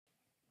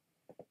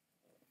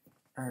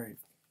Alright,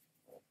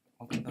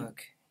 welcome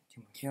back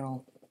to my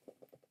channel,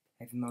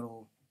 heavy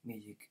metal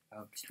music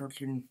of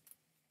destruction,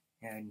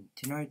 and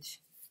tonight,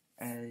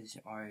 as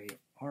I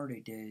already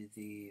did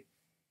the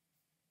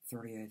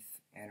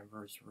 30th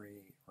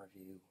anniversary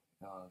review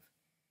of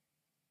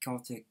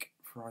Celtic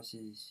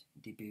Frost's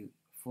debut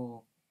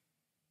full-length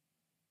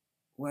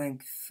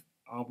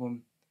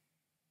album,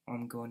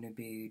 I'm going to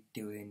be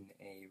doing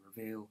a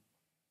review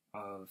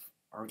of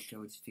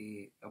archgoat's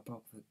the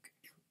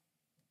apocalyptic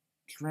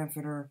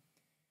triumphator,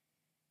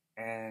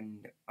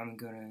 and I'm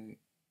gonna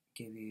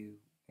give you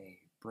a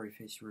brief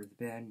history of the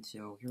band,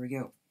 so here we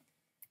go.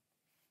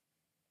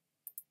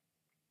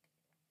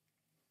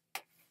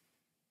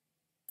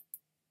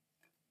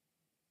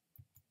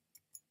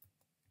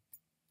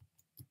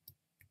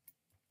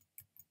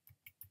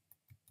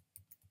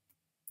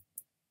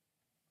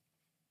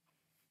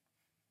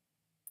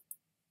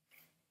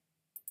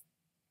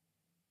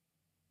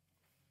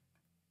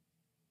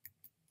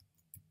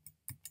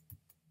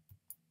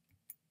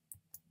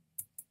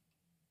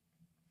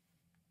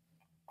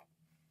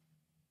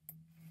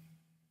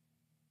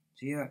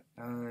 So yeah,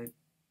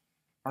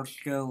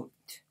 archgoat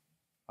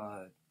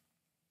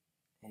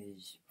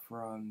is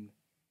from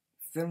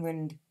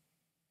Finland,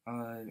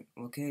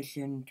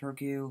 location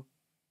Turkey,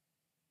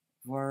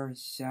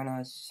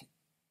 Varsanas,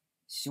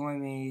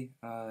 Suomi,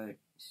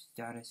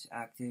 status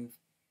active,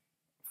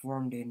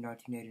 formed in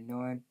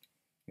 1989,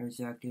 years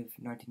active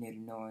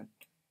 1989,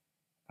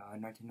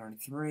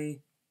 1993,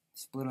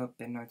 split up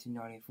in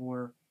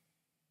 1994,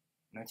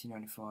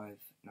 1995,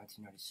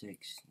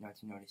 1996,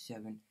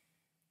 1997,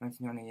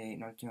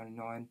 1998,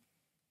 1999.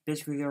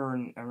 Basically, they were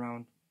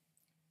around.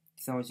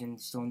 2000,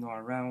 still not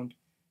around.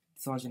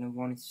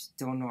 2001,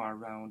 still not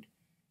around.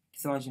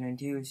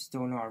 2002,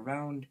 still not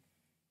around.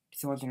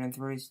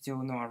 2003,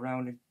 still not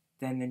around.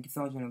 Then in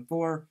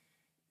 2004,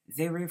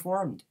 they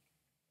reformed.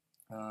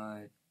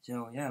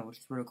 So yeah, which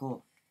is pretty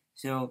cool.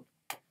 So,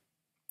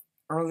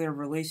 earlier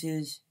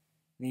releases,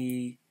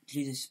 the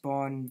Jesus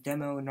Spawn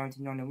demo in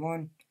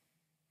 1991,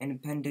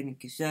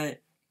 independent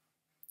cassette,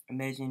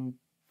 amazing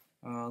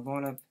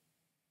lineup,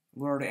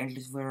 Lord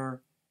Angel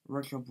Slayer,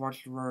 Ritual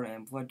Watcher,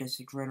 and Blood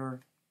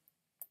Desecrator.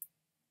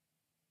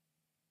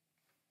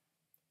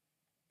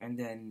 And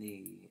then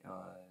the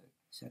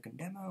second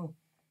demo,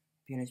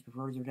 Pianist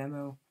Perverser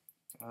demo,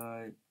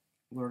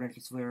 Lord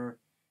Angel Slayer,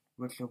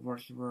 Ritual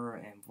Watcher,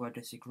 and Blood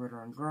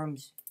Desecrator on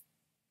drums.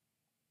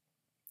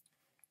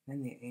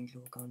 Then the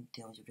Angel Gun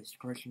Tales of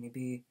Destruction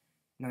EP,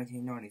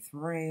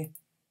 1993,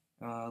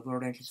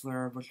 Lord Angel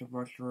Slayer, Ritual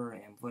Watcher,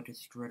 and Blood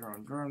Desecrator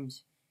on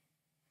drums.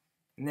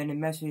 And then the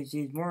Message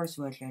is more /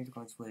 Angel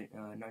Gun Split,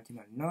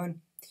 1999,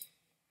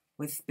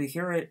 with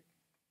Beherit,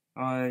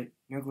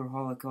 Nuclear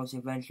Holocaust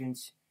of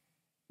Vengeance,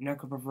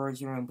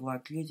 Necroperverser, and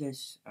Black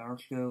Jesus,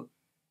 archgoat,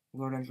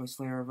 Lord Angel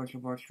Slayer,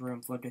 Ritual Watcher,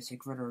 and Blood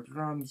Desecrator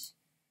drums.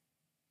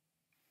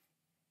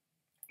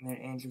 And then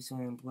Angel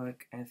Slayer and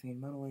Black F8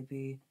 Metal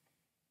EP,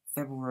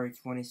 February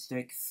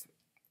 26th,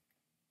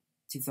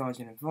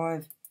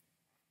 2005.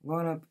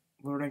 Lineup,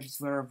 Lord Angel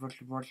Slayer,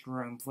 Ritual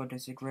Watcher, and Blood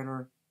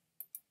Desecrator.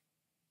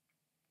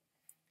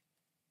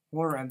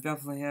 War at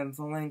Bethlehem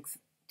full length,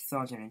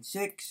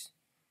 2006.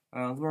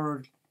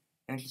 Lord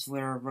Angel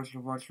Slayer,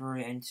 Ritual Watcher,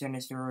 and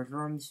Sinister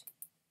drums.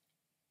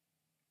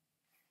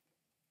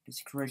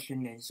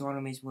 Desecration and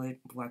Sodomy Split,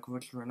 Black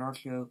Witcher and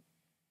Archgoat,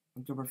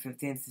 October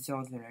 15th,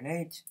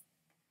 2008.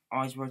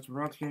 Oz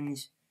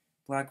Resurrections,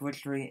 Black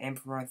Witchery,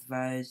 Emperor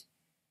Vaz,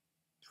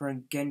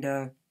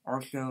 Tragenda,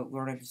 Archgoat,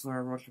 Lord Angel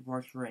Slayer, Ritual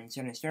Watcher, and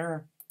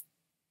Sinister.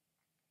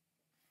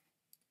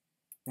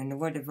 Then the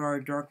Light of Our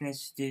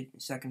Darkness did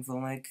second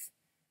full length,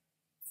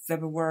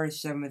 February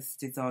 7th,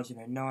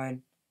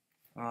 2009.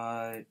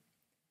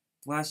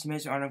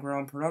 Blasphemous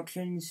Underground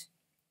Productions,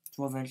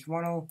 12-inch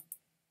vinyl.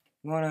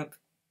 Lineup,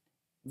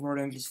 Lord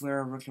Angel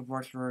Slayer, Ritual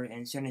Watcher,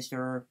 and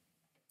Sinister.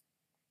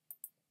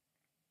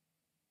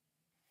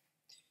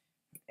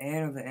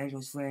 And of the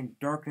Angel Slayer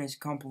Darkness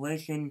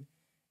compilation,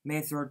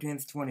 May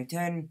 13th,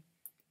 2010.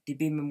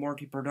 DB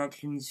Morty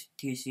Productions,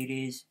 2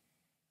 CDs.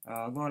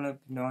 Lineup,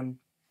 none.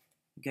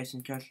 Guest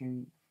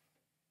instruction,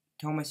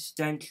 Thomas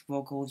Stench,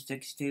 vocals,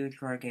 6-2,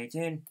 track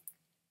 18.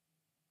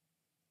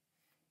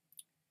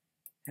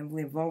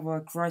 Heavily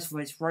Volva,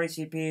 Christless Rice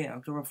EP,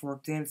 October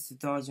 14th,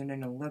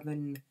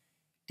 2011.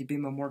 DB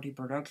Morty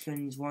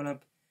Productions, lineup,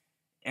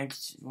 Angel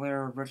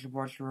Slayer, Ritual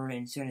Watcher,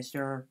 and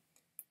Sinister.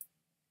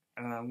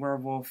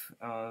 Werewolf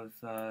of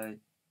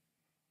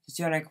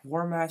Satanic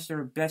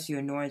Warmaster,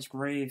 Bestial Noise,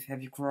 Grave,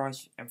 Heavy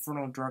Cross,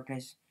 Infernal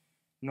Darkness,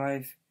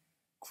 Knife,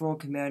 Cruel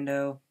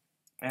Commando,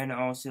 and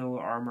also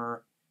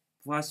Armor,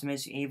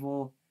 Blasphemous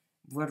Evil,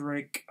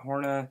 Bloodrick,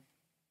 Horna,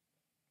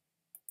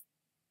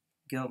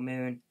 Guilt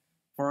Moon,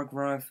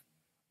 Bargrove,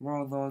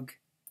 Warlog,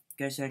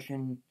 Guest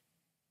Section,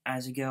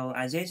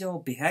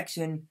 Azazel,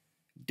 Behexen,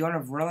 Dawn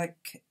of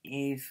Relic,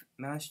 Eve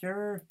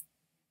Master,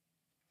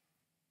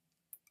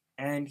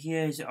 and he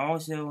is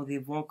also the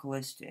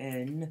vocalist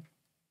in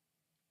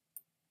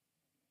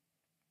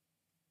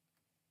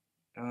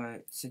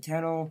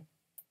Satanic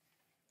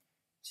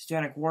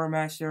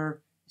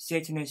Warmaster,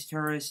 Satanist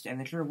Terrorist, and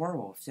the True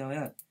Werewolf. So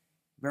yeah,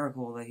 very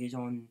cool that he's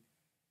on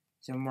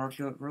some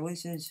archgoat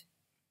releases.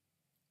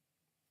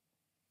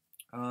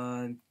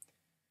 We're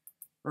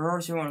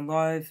also on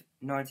Live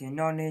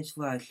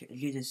 1990 /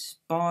 Jesus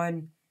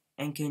Spawn,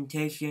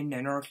 Incantation,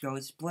 and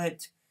Archgoat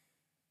Split,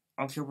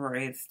 October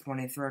 8th,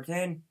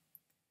 2013.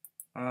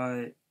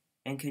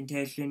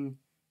 Incantation,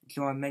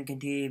 John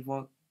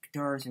Menkenty,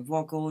 guitars and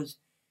vocals.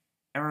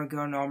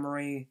 Aragon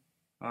Armory,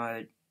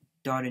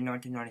 died in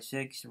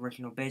 1996,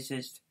 original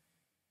bassist.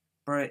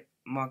 Brett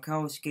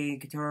Markowski,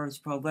 guitars.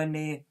 Paul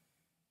Lenny,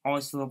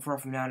 also Pro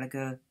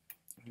Fanatica.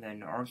 And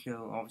then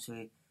also,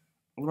 obviously,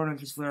 Lord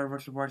of Slayer,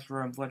 Richard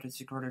Watcher, and Blooded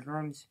Security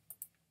drums.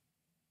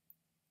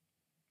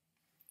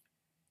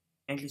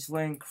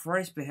 Slaying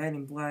Christ,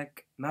 Beheading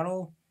Black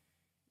Metal.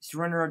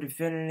 Surrender of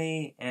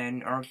Divinity,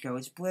 and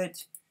Archgoat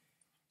Split.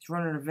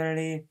 Surrender of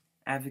Divinity,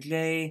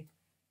 Avigay,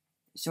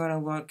 Sona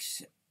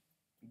Lux,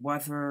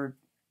 Weather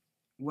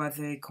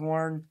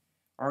Corn,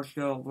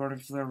 Archgoat, Lord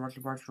of Slayer,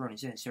 Richard Watcher, and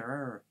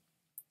Sinister.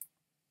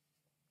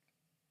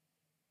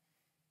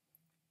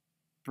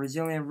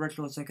 Brazilian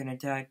Ritual Second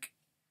Attack.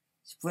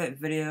 Split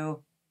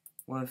video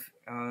with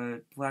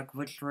Black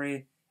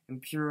Victory,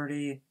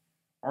 Impurity,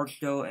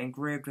 Archgoat, and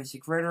Grave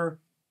Desecrator.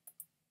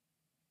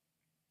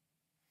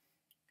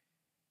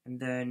 And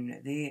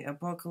then the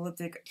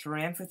Apocalyptic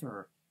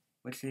Triumphator,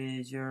 which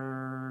is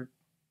your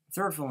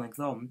third full-length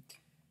album.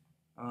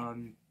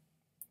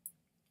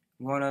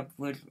 Lineup: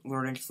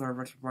 Lord and Slayer,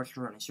 Richard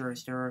Watcher, and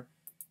Sinister.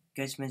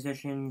 Guest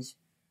musicians: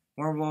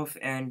 Werewolf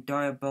and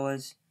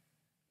Diabolus.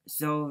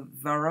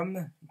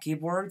 Silverum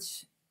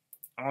keyboards.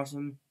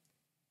 Awesome.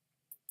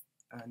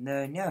 And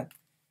then, yeah.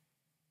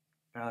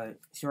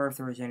 Sorry if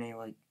there was any,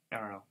 like, I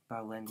don't know,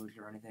 bad language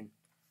or anything.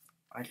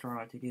 I try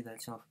not to do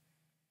that stuff.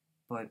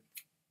 But,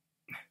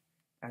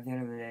 at the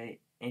end of the day,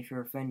 if you're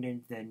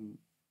offended, then,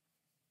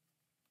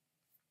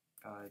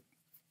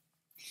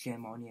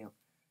 shame on you.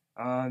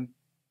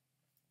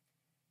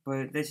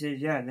 But this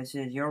is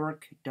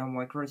Yorick, done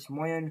by Chris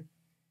Moyen,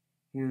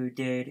 who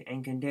did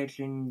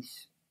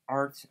Incantation's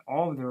art,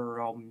 all of their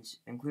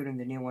albums, including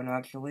the new one,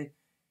 actually.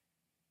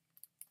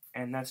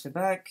 And that's the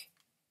back.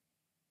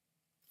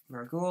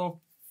 Very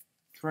cool.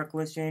 Track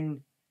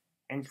listing,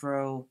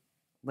 intro,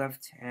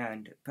 Left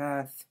Hand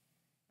Path,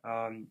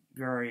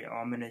 very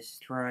ominous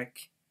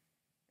track,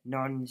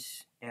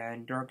 Nuns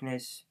and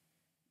Darkness,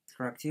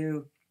 track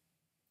 2,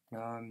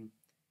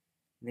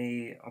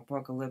 the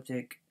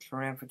Apocalyptic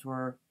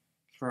Triumphator,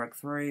 track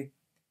 3,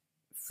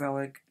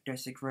 Phallic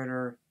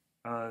Desecrator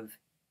of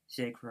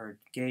Sacred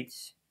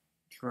Gates,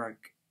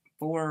 track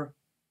 4,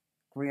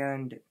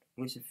 Grand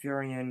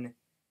Luciferian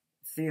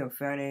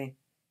Theophany,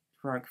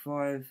 track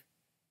 5,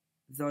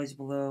 Those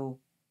Below,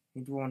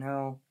 Into on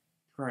Hell,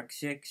 track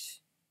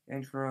 6,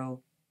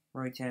 Intro,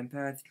 Right Hand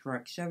Path,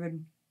 track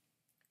 7,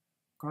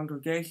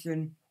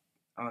 Congregation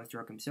of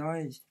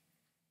Circumcised,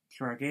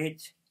 track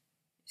 8,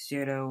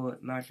 Shadow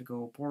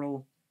Magical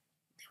Portal,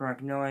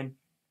 track 9,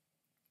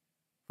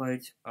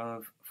 Flight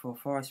of Full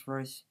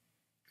Phosphorus,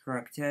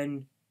 track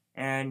 10,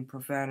 and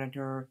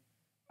Profanator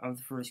of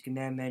the First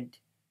Commandment,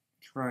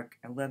 track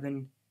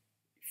 11,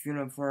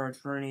 Funeral for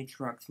Eternity,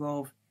 track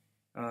 12,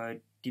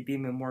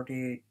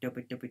 DBMemorte,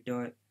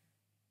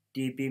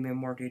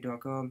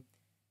 www.dbmemorte.com,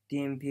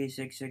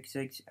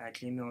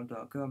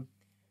 dmp666@gmail.com.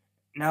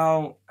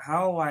 Now,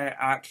 how I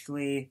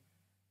actually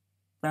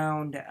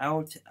found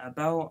out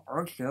about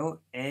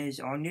Archgoat is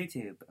on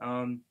YouTube.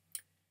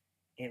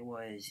 It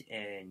was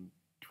in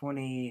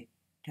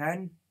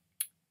 2010,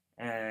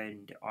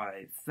 and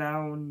I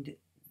found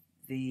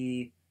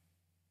the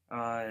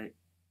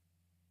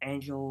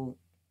Angel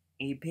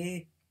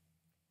EP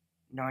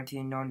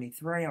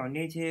 1993 on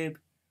YouTube.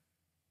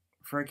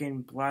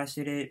 Freaking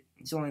blasted it.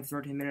 It's only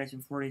 13 minutes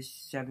and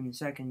 47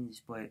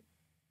 seconds, but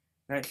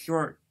that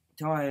short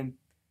time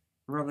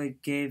really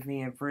gave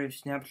me a brief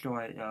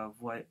snapshot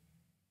of what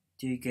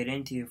to get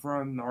into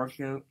from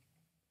Archgoat.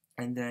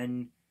 And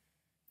then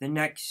the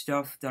next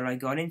stuff that I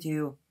got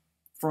into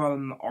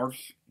from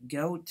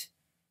Archgoat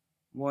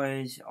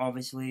was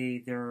obviously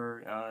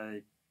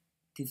their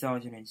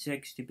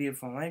 2006 debut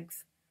full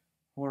length,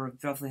 Horror of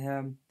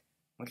Bethlehem,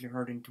 which I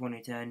heard in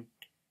 2010,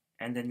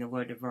 and then The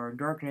Light of Our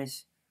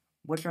Darkness,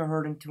 which I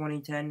heard in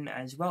 2010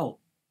 as well.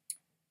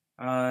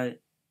 I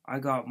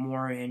got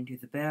more into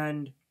the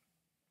band,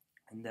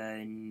 and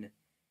then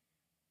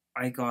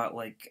I got,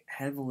 like,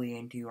 heavily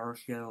into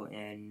Archgoat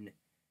in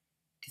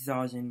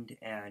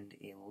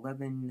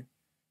 2011,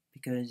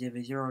 because of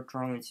a Zero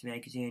Tolerance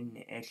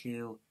magazine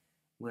issue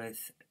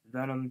with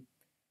Venom,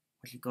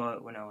 which I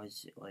got when I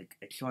was, like,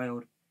 a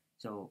child.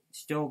 So,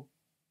 still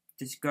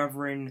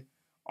discovering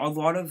a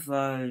lot of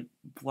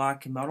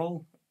black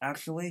metal,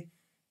 actually.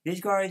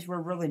 These guys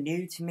were really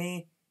new to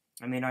me.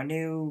 I mean, I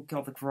knew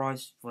Celtic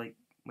Frost, like,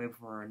 way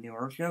before I knew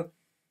Archgoat.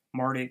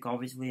 Marduk,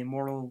 obviously,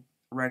 Immortal,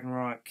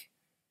 Ragnarok,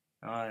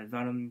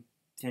 Venom,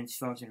 since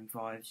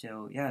 2005,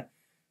 so, yeah.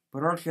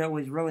 But Archgoat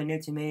was really new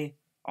to me.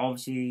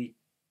 Obviously,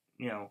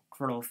 you know,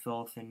 Cradle of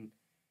Filth and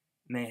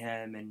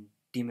Mayhem and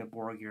Demon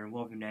Borg, your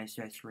loving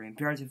ancestry,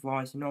 imperative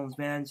laws, and all those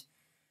bands,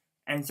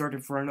 and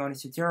started for a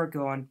non-esoteric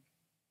on.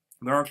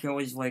 But archgoat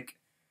was like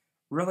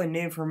really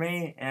new for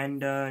me,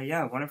 and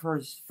yeah, when I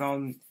first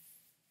found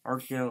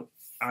archgoat,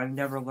 I've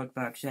never looked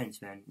back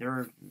since, man.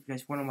 They're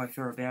just one of my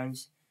favorite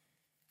bands,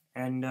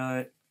 and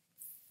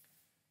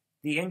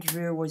the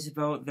interview was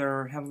about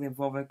their heavily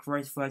evolving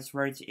Christ Flats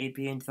Rights EP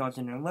in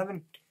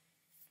 2011.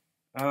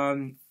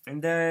 And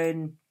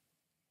then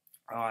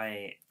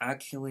I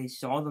actually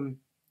saw them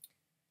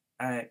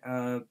at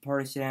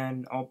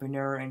Partisan Open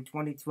Air in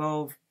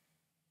 2012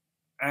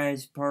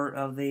 as part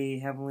of the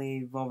heavily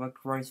evolving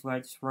Christ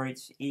Flats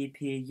Rights EP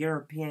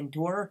European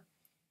Tour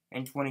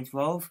in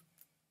 2012,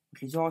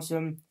 which is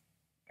awesome.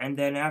 And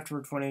then after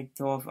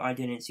 2012, I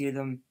didn't see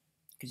them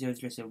because it was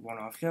just a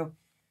one-off show.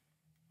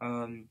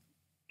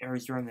 It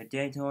was during the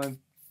daytime.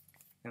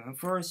 And my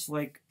first,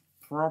 like,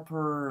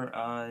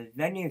 proper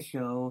venue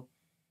show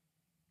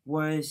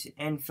was,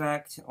 in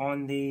fact,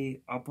 on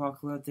the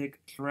apocalyptic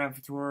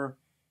triumphator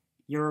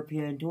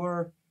European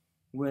tour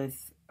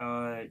with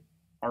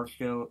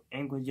archgoat,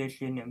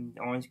 Inquisition, and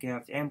Orange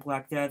Caps, and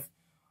Black Death.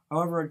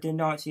 However, I did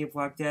not see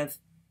Black Death.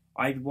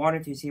 I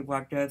wanted to see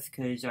Black Death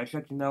because I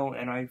checked them out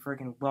and I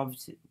freaking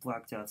loved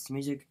Black Death's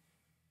music.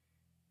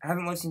 I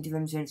haven't listened to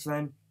them since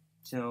then,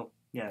 so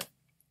yeah,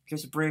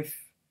 just a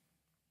brief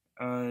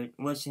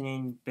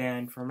listening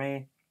band for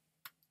me.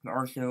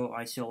 Archgoat,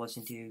 I still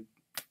listen to,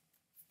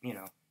 you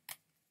know.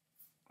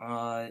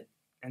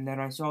 And then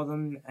I saw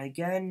them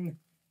again,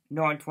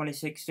 not in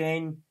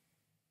 2016,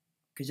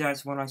 because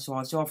that's when I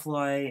saw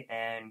Soulfly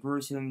and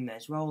Gruesome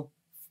as well.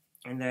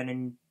 And then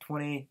in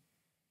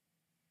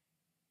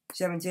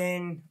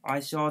 2017, I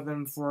saw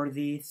them for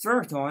the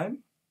third time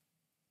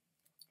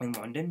in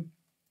London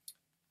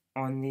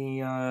on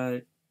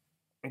the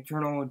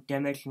Eternal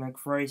Damnation of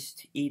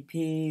Christ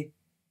EP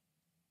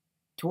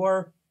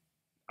tour,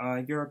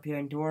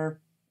 European tour,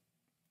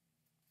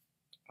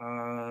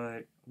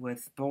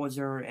 with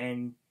Bolzer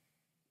and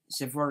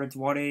Sepharda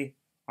Dwadi.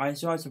 I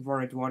saw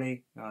Sepharda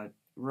Dwadi,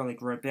 really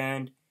great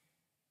band.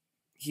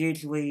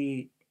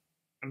 Hugely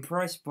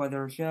impressed by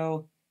their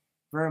show.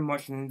 Very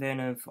much in the vein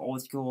of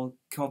old school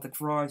Celtic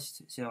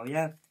Frost. So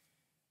yeah,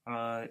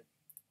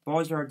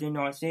 Bolzer I did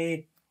not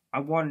see. I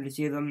wanted to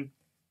see them.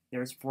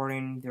 They're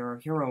supporting their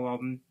Hero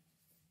album.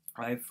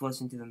 I've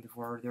listened to them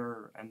before.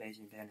 They're an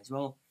amazing band as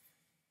well.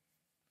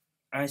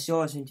 I still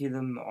listen to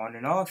them on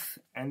and off.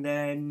 And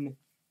then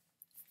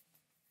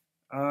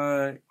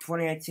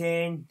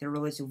 2018, the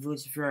release of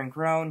Luciferian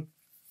Crown.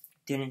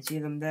 Didn't see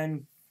them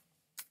then,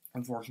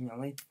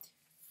 unfortunately.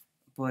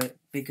 But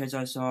because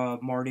I saw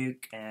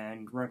Marduk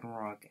and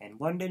Ragnarok in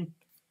London.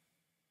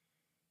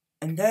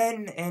 And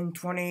then in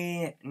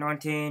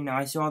 2019,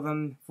 I saw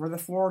them for the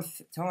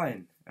fourth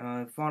time,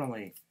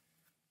 finally.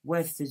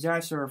 With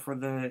Disaster for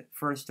the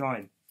first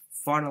time,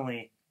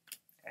 finally.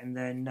 And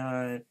then,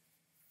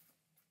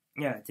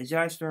 yeah,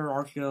 Disaster,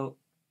 Archgoat,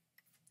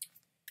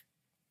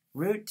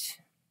 Root,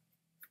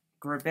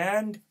 great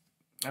band,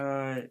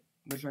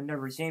 which I've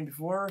never seen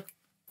before.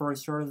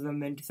 First heard of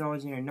them in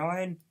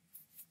 2009,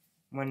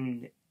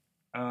 when,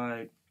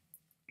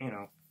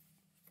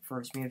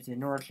 first moved to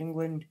Norwich,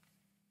 England,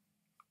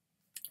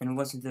 and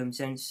listened to them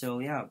since. So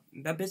yeah,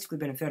 I've basically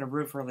been a fan of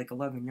Root for like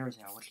 11 years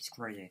now, which is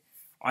crazy.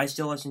 I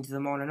still listen to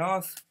them on and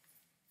off.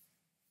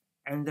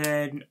 And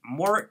then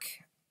Mork,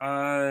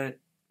 I've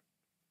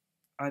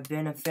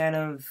been a fan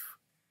of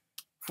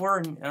for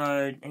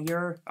a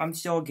year. I'm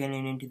still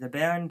getting into the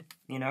band,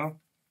 you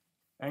know.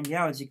 And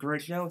yeah, it's a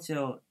great show,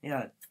 so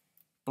yeah.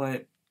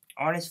 But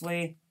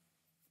honestly,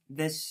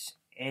 this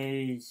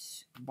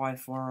is by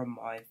far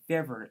my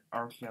favorite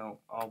archgoat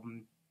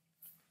album.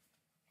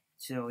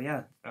 So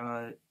yeah,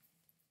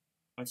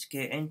 let's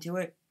get into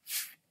it.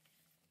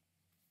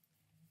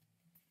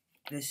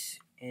 This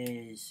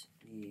is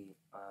the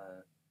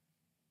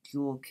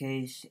jewel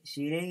case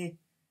CD.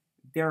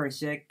 Very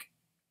sick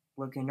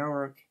looking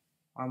artwork.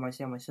 I might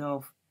say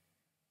myself.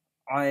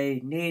 I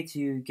need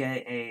to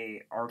get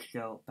a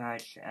archgoat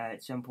patch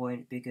at some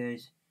point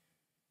because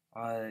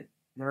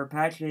their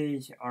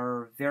patches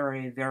are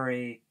very,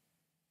 very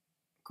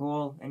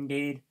cool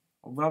indeed.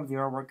 I love the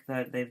artwork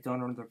that they've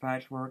done on their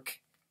patchwork.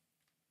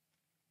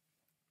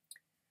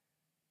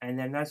 And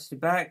then that's the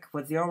back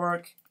with the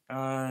artwork.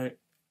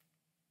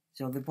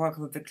 So the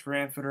Apocalyptic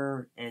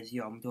Triumphator is the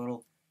album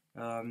total.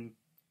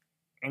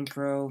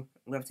 Intro,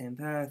 Left Hand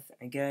Path,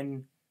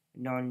 again,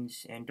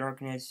 Nuns and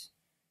Darkness,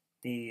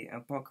 the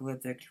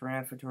Apocalyptic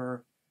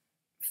Triumphator,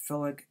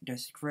 Philic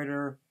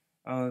Desecrator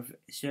of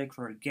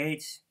Sacred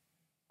Gates,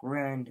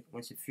 Grand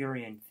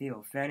Luciferian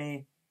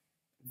Theophany,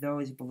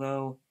 Those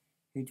Below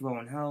Who Dwell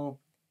in Hell,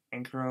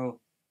 Intro,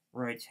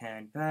 Right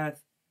Hand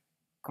Path,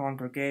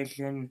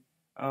 Congregation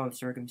of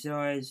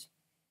Circumcised,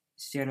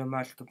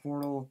 Sadomasochist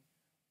Portal,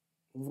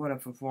 What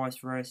Up for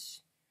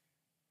Phosphorus,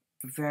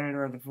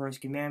 Profanator of the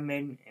First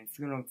Commandment, and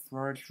Funeral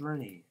for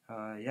Trinity.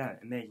 Yeah,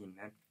 amazing,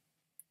 man.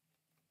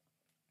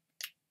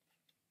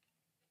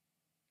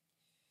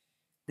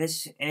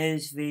 This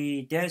is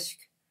the disc,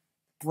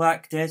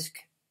 black disc,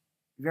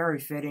 very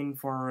fitting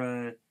for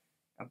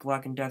a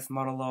Black and Death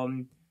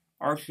model.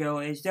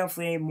 Archgoat is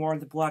definitely more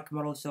the black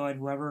metal side,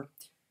 however.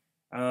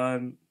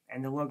 And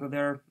the logo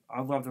there,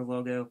 I love the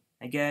logo.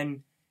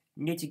 Again,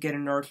 need to get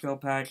an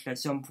archgoat patch at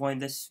some point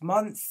this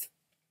month.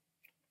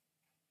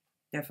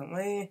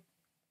 Definitely.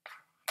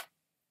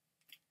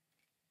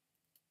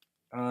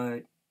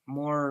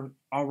 More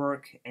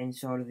artwork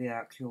inside of the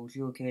actual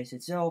jewel case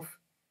itself,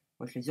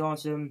 which is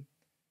awesome.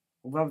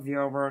 Love the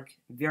artwork.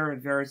 Very,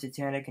 very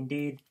satanic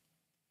indeed.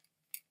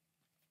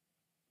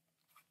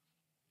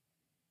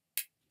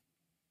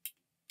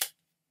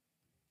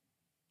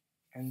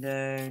 And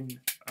then,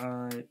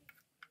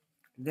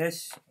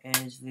 this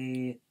is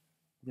the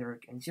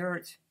lyric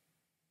insert.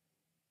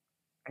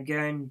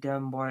 Again,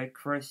 done by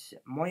Chris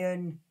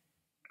Moyen,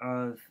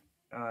 of,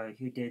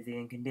 who did the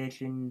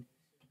Incantation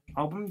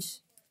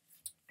albums.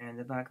 And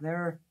the back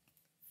there.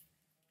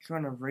 I'm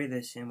trying to read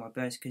this in my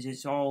best, because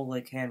it's all,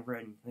 like,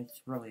 handwritten.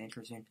 It's really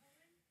interesting.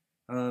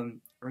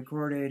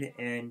 Recorded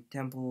in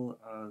Temple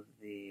of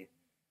the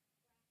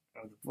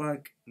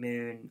Black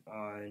Moon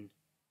on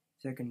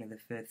 2nd of the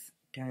 5th,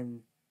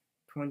 10,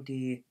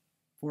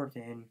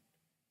 2014.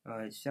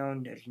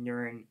 Sound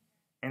engineering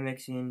and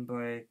mixing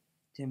by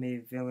Timmy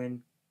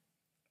Villain.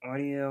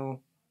 Audio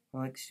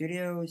Like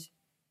Studios.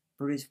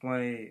 Produced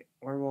by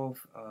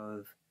Werewolf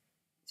of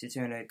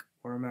Satanic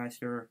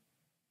Warmaster.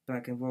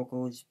 Backing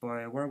vocals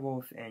by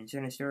Werewolf and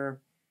Sinister.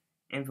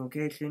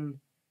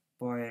 Invocation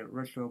by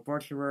Ritual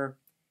Butcherer.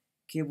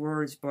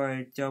 Keyboards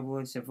by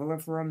Douglas of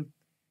Villafrum.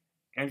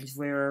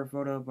 Anti-Slayer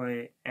photo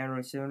by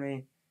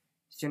Aerosony.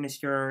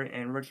 Sinister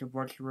and Ritual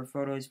Butcherer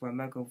photos by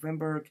Michael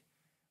Vinberg.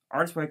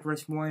 Arts by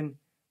Chris Moyen,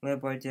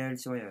 led by Dan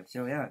Soya.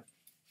 So yeah.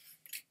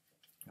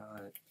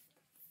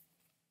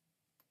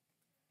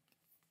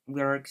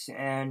 Lyrics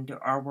and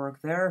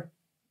artwork there.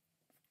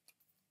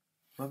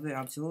 Love it,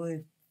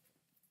 absolutely.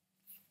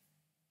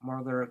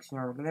 More lyrics and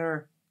artwork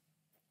there.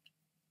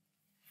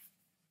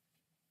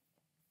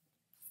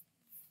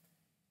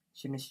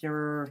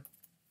 Sinister.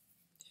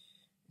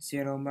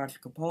 Seattle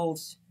Magical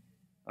Pulse.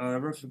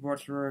 Ritual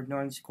Butcherer,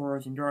 9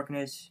 Scores in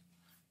Darkness.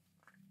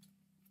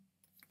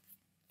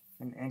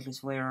 And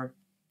Anti-Slayer.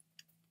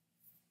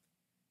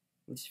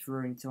 With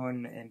Fury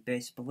Tone and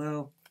Bass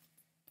Below.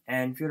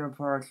 And Funeral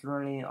Park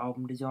Serenity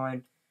album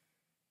design.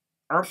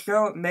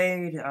 Archgoat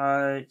made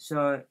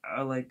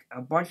like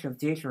a bunch of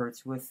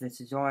t-shirts with this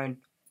design,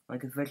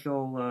 like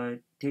official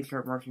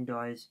t-shirt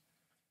merchandise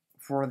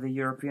for the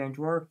European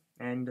tour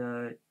and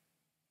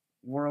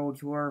world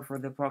tour for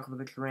the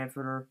Apocalyptic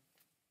Triumphator,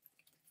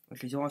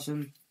 which is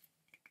awesome.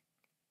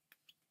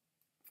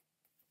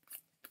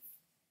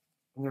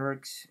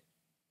 Lyrics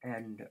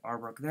and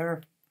artwork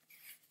there.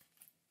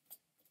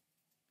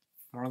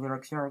 More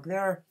lyrics and artwork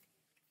there.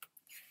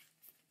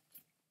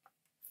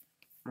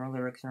 More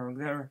lyrics and artwork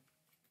there.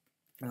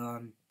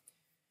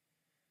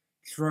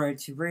 Try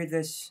to read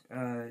this,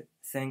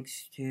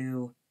 thanks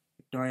to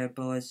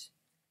Diabolus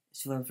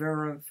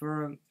Silverum,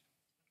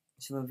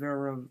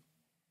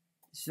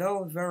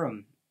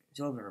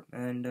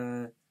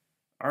 and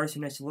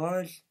Arsonist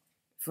Lodge,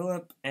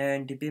 Philip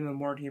and Debima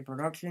Morty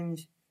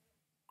Productions,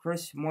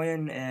 Chris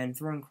Moyen and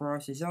Throne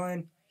Cross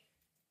Design,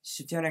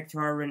 Satanic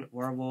Tyrant,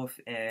 Werewolf,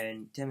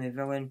 and Timmy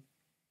Villain,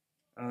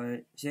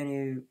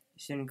 Zenu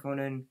Sin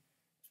Conan,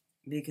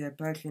 Mika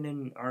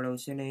Passionin, Ardo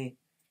Cine,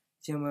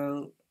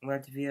 Timo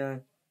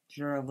Latvia,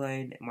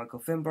 Geraldine, Michael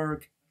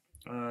Finberg,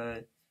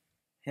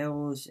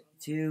 Hills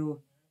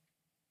 2,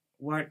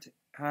 What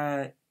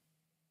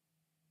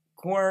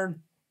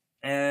Corn,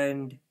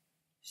 and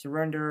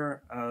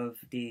Surrender of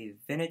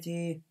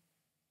Divinity,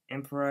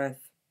 Emperor,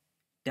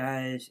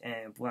 Daz,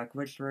 and Black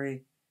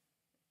Witchery,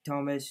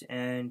 Thomas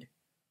and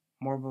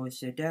Morbo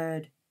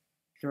Sedad,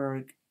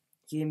 Jorg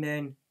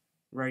Keyman,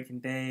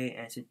 Wright Bay,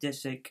 and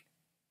Sadistic,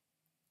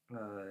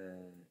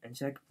 and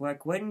Sec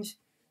Black Winds,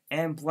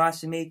 and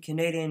Blasphemy,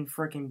 Canadian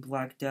frickin'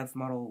 Black Death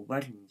Model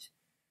Legends.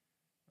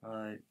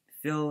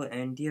 Phil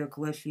and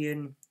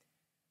Diocletian,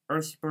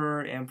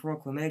 Earthspur and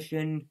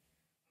Proclamation,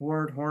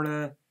 Horde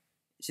Horna,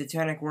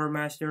 Satanic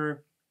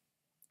Warmaster,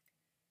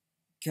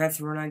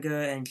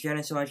 Catherinaga and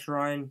Genocide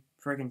Shrine,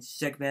 frickin'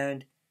 sick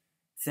band.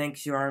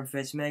 Thanks to Iron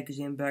Fist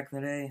Magazine back in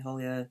the day, hell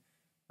yeah.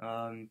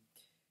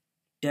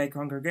 Dead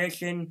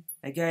Congregation,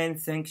 again,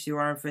 thanks to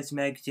Iron Fist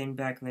Magazine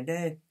back in the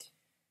day.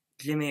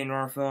 Jimmy and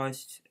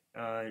Norfrost,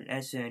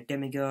 and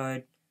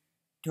Demigod,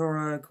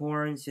 Torah,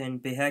 Corns,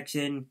 and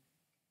Behexen,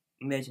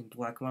 amazing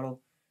black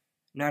model.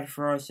 Night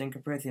Frost and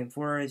Carpathian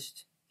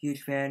Forest,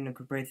 huge fan of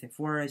Carpathian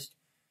Forest.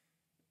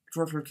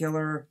 Torture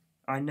Killer,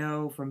 I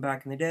know from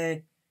back in the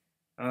day.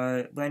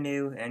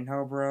 Lenu and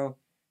Hellbro,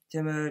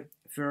 Timma,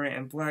 Fury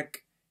and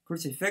Black,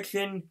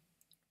 Crucifixion,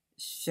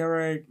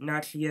 Sarah,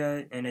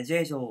 Nachia, and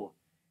Azazel.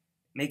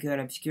 Make an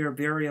obscure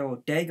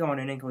burial, Dagon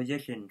and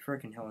Inquisition,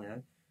 frickin' hell yeah.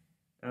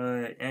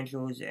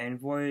 Angels and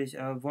Voice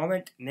of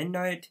Vomit,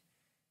 Midnight,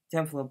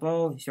 Temple of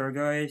Bull,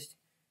 Sargeist,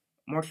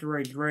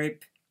 Mortuary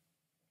Drape,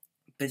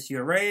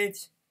 Bestial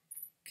Raids,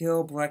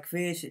 Kill, Black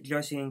Feast,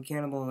 Jesse and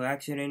Cannibal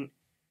Accident,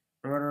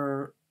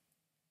 Murder,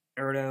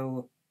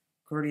 Erdo,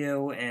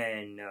 cardio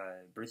and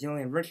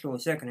Brazilian ritual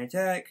second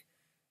attack,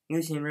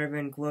 Lucian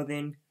Raven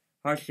clothing,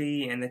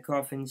 Hashi and the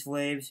Coffin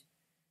Slaves,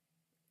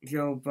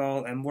 Joe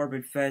Ball and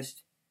Morbid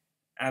Fest,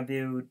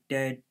 Abu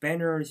Dead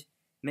Banners,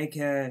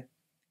 Mika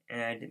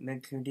and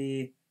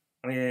Mekudi,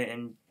 Oya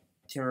and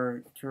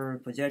Terror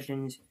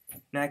Possessions,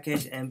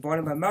 Nakis and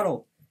Bottom by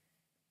Metal,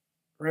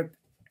 Rip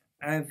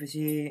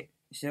Advocacy,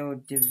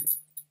 So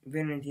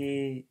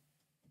Divinity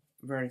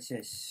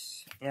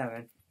Versus.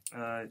 Yeah,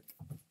 man.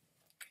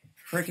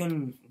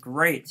 Freaking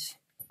great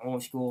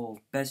old school,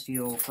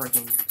 bestial,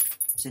 freaking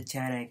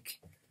satanic,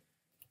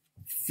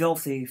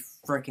 filthy,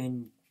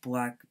 freaking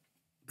black,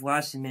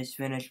 blasphemous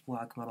Finnish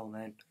black metal,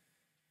 man.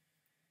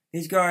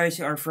 These guys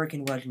are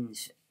freaking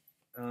legends.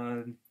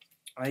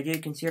 I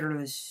did consider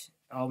this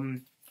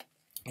album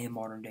a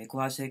modern day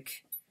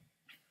classic.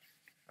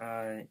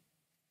 5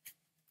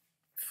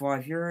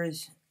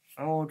 years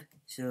old,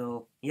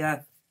 so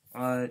yeah.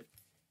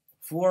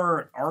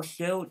 For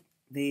archgoat,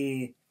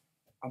 the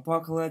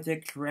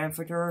apocalyptic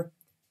triumphator,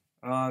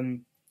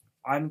 I'm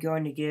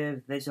going to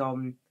give this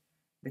album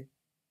the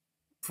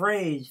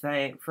praise that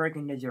it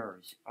freaking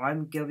deserves.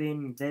 I'm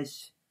giving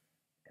this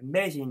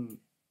amazing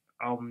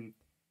album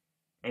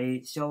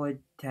a solid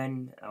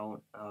 10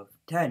 out of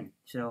 10.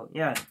 So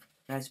yeah,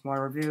 that's my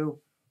review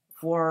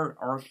for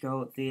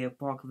archgoat, the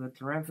apocalyptic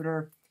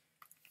triumphator.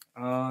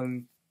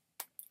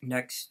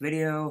 Next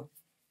video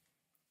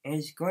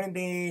is going to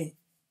be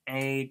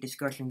a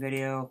discussion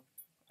video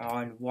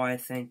on why I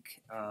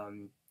think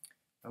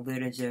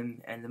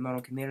elitism and the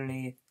metal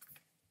community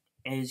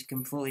is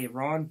completely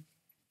wrong.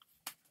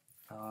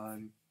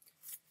 And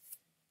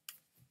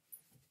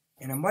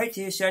I might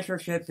do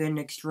censorship in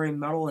extreme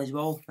metal as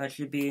well. That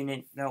should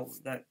be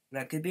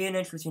that could be an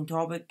interesting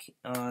topic.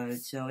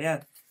 So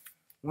yeah,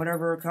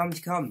 whatever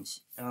comes.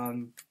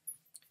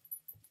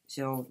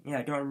 So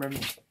yeah, don't remember.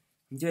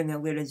 I'm doing the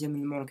elitism in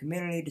the metal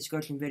community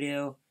discussion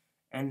video,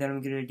 and then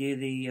I'm gonna do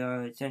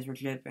the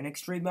censorship and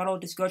extreme metal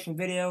discussion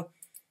video,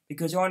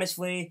 because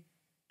honestly,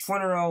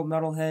 20-year-old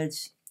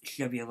metalheads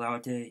should be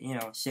allowed to,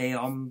 say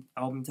album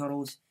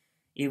titles,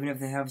 even if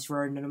they have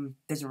swearing in them.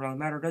 Doesn't really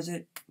matter, does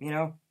it?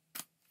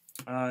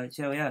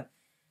 So yeah.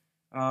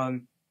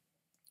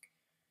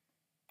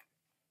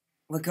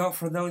 Look out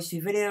for those two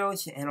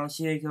videos, and I'll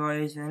see you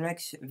guys in the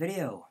next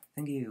video.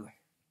 Thank you.